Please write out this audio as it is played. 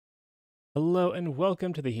Hello and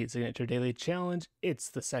welcome to the Heat Signature Daily Challenge. It's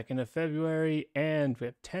the 2nd of February and we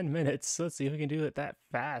have 10 minutes. Let's see if we can do it that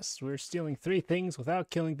fast. We're stealing 3 things without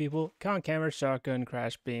killing people. Con camera, shotgun,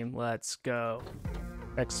 crash beam. Let's go.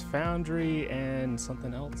 X Foundry and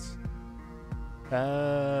something else.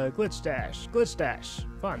 Glitch dash. Glitch dash.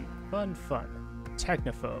 Fun. Fun, fun.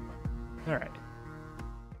 Technophobe. Alright.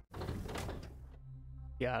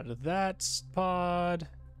 Get out of that pod.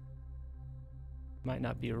 Might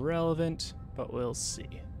not be relevant, but we'll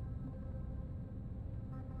see.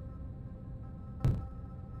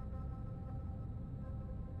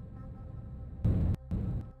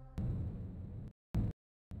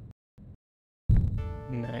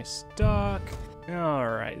 Nice dock.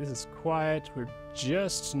 Alright, this is quiet. We're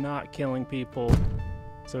just not killing people.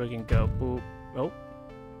 So we can go boop. Oh.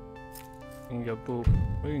 We can go boop.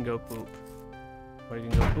 We can go boop. We can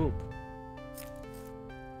go boop.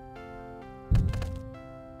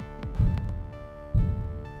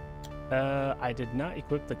 I did not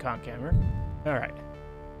equip the con camera. Alright.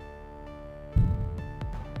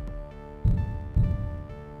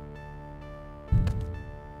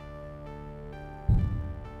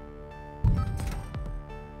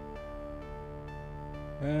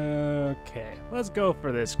 Okay, let's go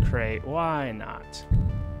for this crate. Why not?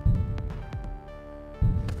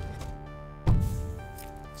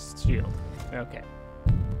 Shield. Okay.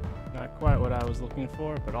 Not quite what I was looking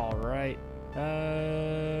for, but alright.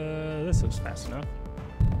 This looks fast enough.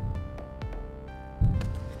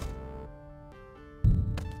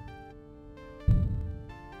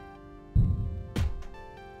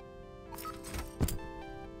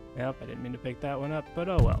 Yep, I didn't mean to pick that one up, but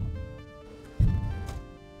oh well.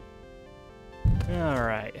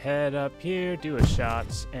 Alright, head up here, do a shot,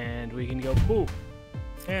 and we can go boop.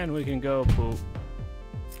 And we can go boop.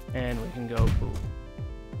 And we can go boop.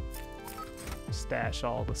 Stash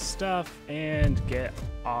all the stuff and get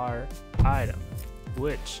our item,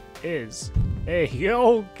 which is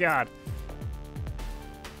oh god,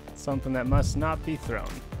 something that must not be thrown.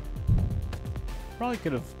 Probably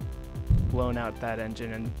could have blown out that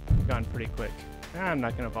engine and gone pretty quick. I'm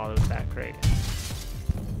not gonna bother with that crate.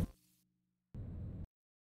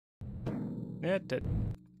 It did.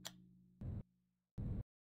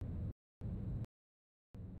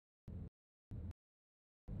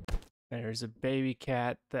 There's a baby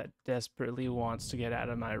cat that desperately wants to get out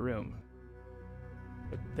of my room.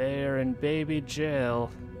 But they're in baby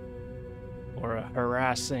jail or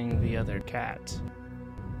harassing the other cat.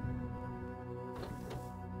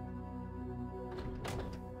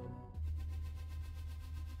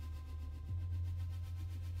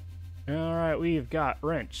 Alright, we've got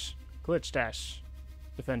wrench, glitch dash,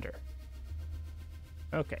 defender.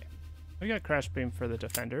 Okay, we got crash beam for the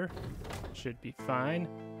defender. Should be fine.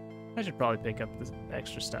 I should probably pick up this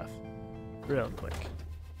extra stuff real quick.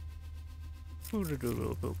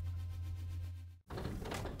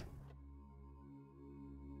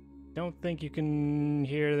 Don't think you can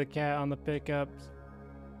hear the cat on the pickup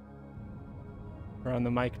or on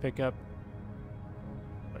the mic pickup,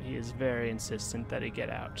 but he is very insistent that he get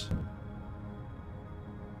out.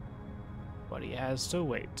 But he has to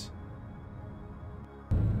wait.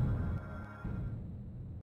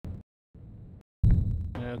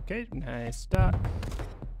 Okay, nice dock.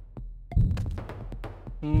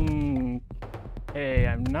 Hey,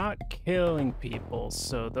 I'm not killing people,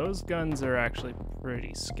 so those guns are actually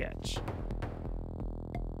pretty sketch.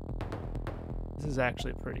 This is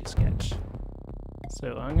actually pretty sketch.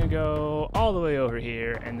 So I'm gonna go all the way over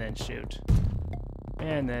here and then shoot.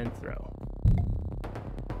 And then throw.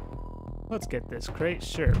 Let's get this crate,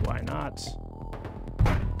 sure, why not?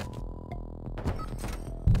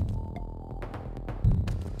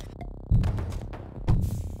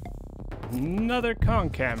 Another con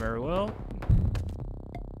camera. Well,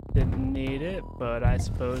 didn't need it, but I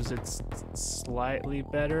suppose it's slightly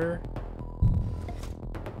better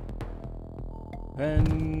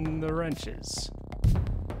than the wrenches.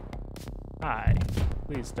 Hi,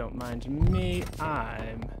 please don't mind me.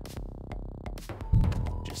 I'm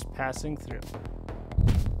just passing through.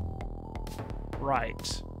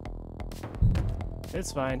 Right.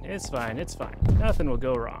 It's fine, it's fine, it's fine. Nothing will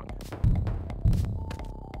go wrong.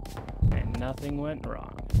 Nothing went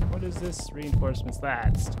wrong. What is this? Reinforcements?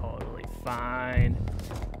 That's totally fine.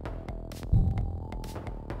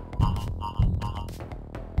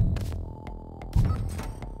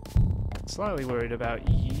 Slightly worried about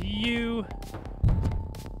you.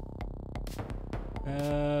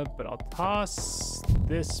 But I'll toss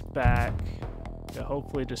this back to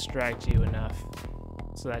hopefully distract you enough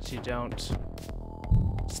so that you don't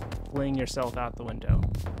just fling yourself out the window.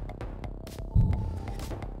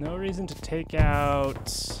 No reason to take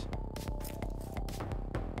out...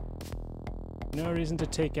 No reason to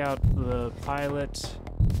take out the pilot.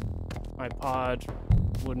 My pod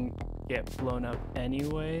wouldn't get blown up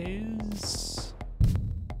anyways.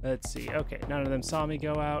 Let's see. Okay, none of them saw me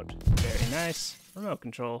go out. Very nice. Remote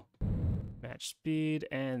control. Match speed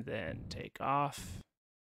and then take off.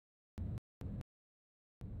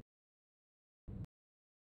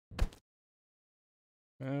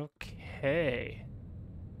 Okay.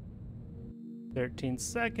 13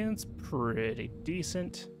 seconds, pretty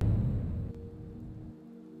decent.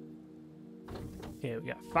 Okay, we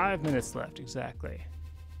got 5 minutes left, exactly.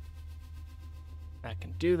 I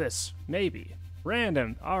can do this, maybe.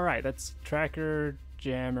 Random, alright, that's tracker,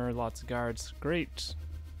 jammer, lots of guards. Great.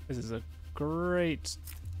 This is a great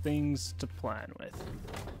things to plan with.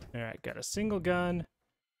 Alright, got a single gun.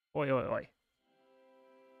 Oi, oi, oi.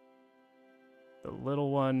 The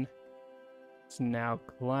little one is now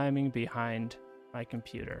climbing behind my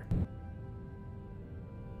computer.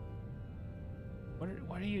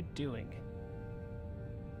 What are you doing?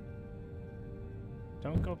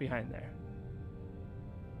 Don't go behind there.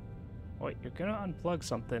 Wait, you're gonna unplug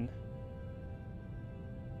something.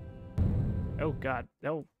 Oh god,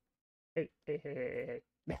 no.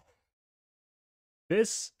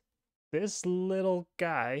 This little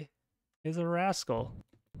guy is a rascal.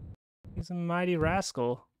 He's a mighty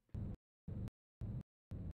rascal.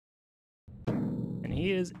 And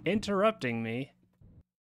he is interrupting me.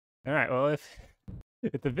 Alright, well if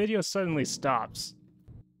the video suddenly stops,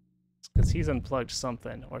 it's because he's unplugged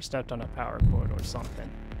something or stepped on a power cord or something.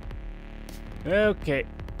 Okay.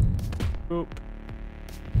 Boop.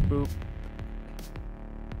 Boop.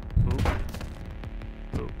 Boop.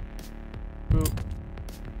 Boop. Boop.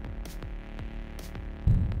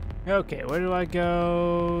 Okay, where do I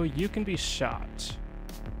go? You can be shot.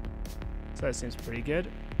 So that seems pretty good.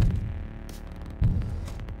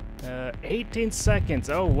 18 seconds.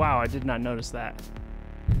 Oh, wow, I did not notice that.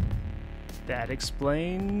 That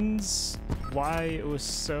explains why it was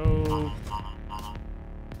so...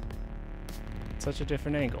 such a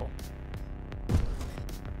different angle.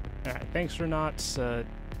 Alright, thanks for not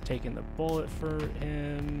taking the bullet for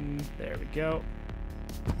him. There we go.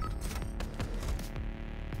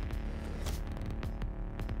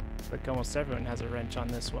 Like almost everyone has a wrench on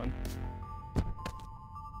this one.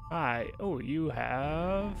 Hi. Oh, you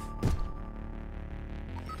have...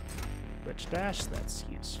 glitch dash, that's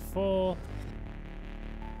useful.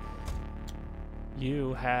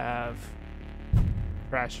 You have...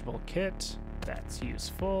 crashable kit, that's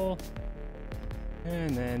useful.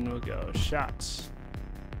 And then we'll go shots.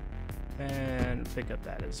 And pick up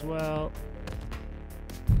that as well.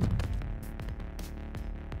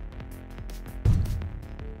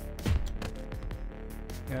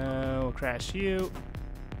 We'll crash you.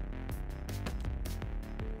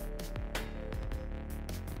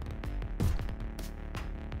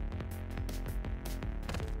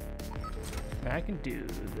 I can do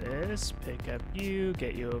this. Pick up you,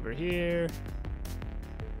 get you over here.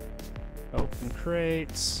 Open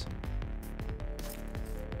crates.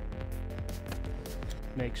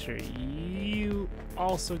 Make sure you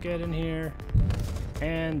also get in here.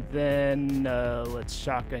 And then let's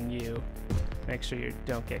shotgun you. Make sure you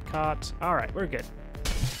don't get caught. All right, we're good.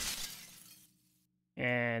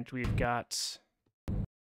 And we've got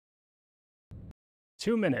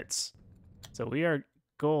 2 minutes. So we are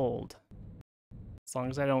gold. As long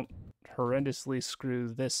as I don't horrendously screw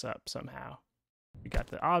this up somehow. We got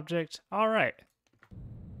the object. All right.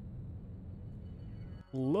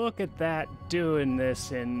 Look at that, doing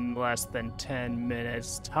this in less than 10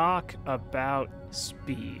 minutes. Talk about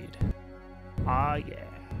speed. Ah, yeah.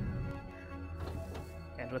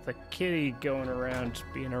 And with a kitty going around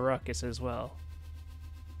being a ruckus as well.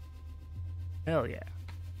 Hell yeah.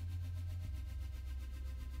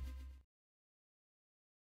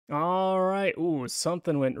 All right. Ooh,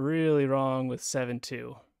 something went really wrong with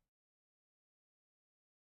 7-2.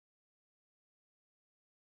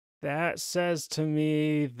 That says to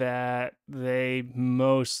me that they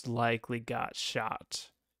most likely got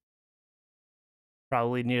shot.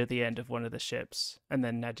 Probably near the end of one of the ships, and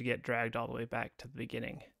then had to get dragged all the way back to the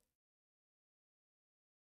beginning.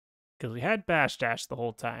 Because we had bash dash the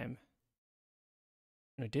whole time.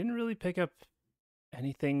 And I didn't really pick up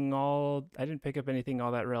anything I didn't pick up anything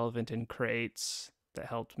all that relevant in crates that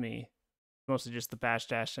helped me. Mostly just the bash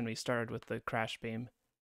dash, and we started with the crash beam.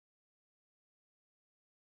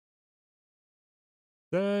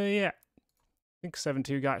 Yeah. I think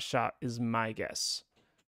 7-2 got shot is my guess.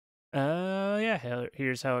 Yeah,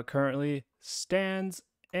 here's how it currently stands.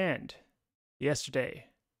 And yesterday,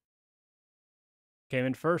 came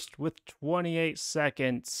in first with 28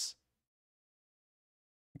 seconds.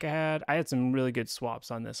 God, I had some really good swaps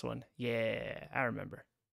on this one. Yeah, I remember.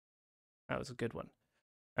 That was a good one.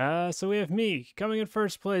 So we have me coming in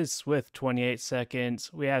first place with 28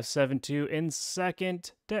 seconds. We have 7-2 in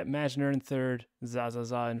second, Det Maginer in third,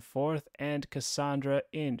 Zazaza in fourth, and Cassandra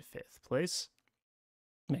in fifth place.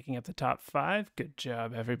 Making up the top 5. Good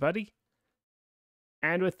job, everybody.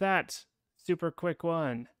 And with that, super quick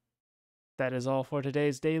one. That is all for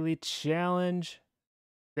today's daily challenge.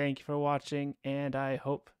 Thank you for watching, and I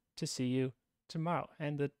hope to see you tomorrow.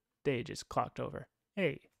 And the day just clocked over.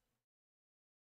 Hey.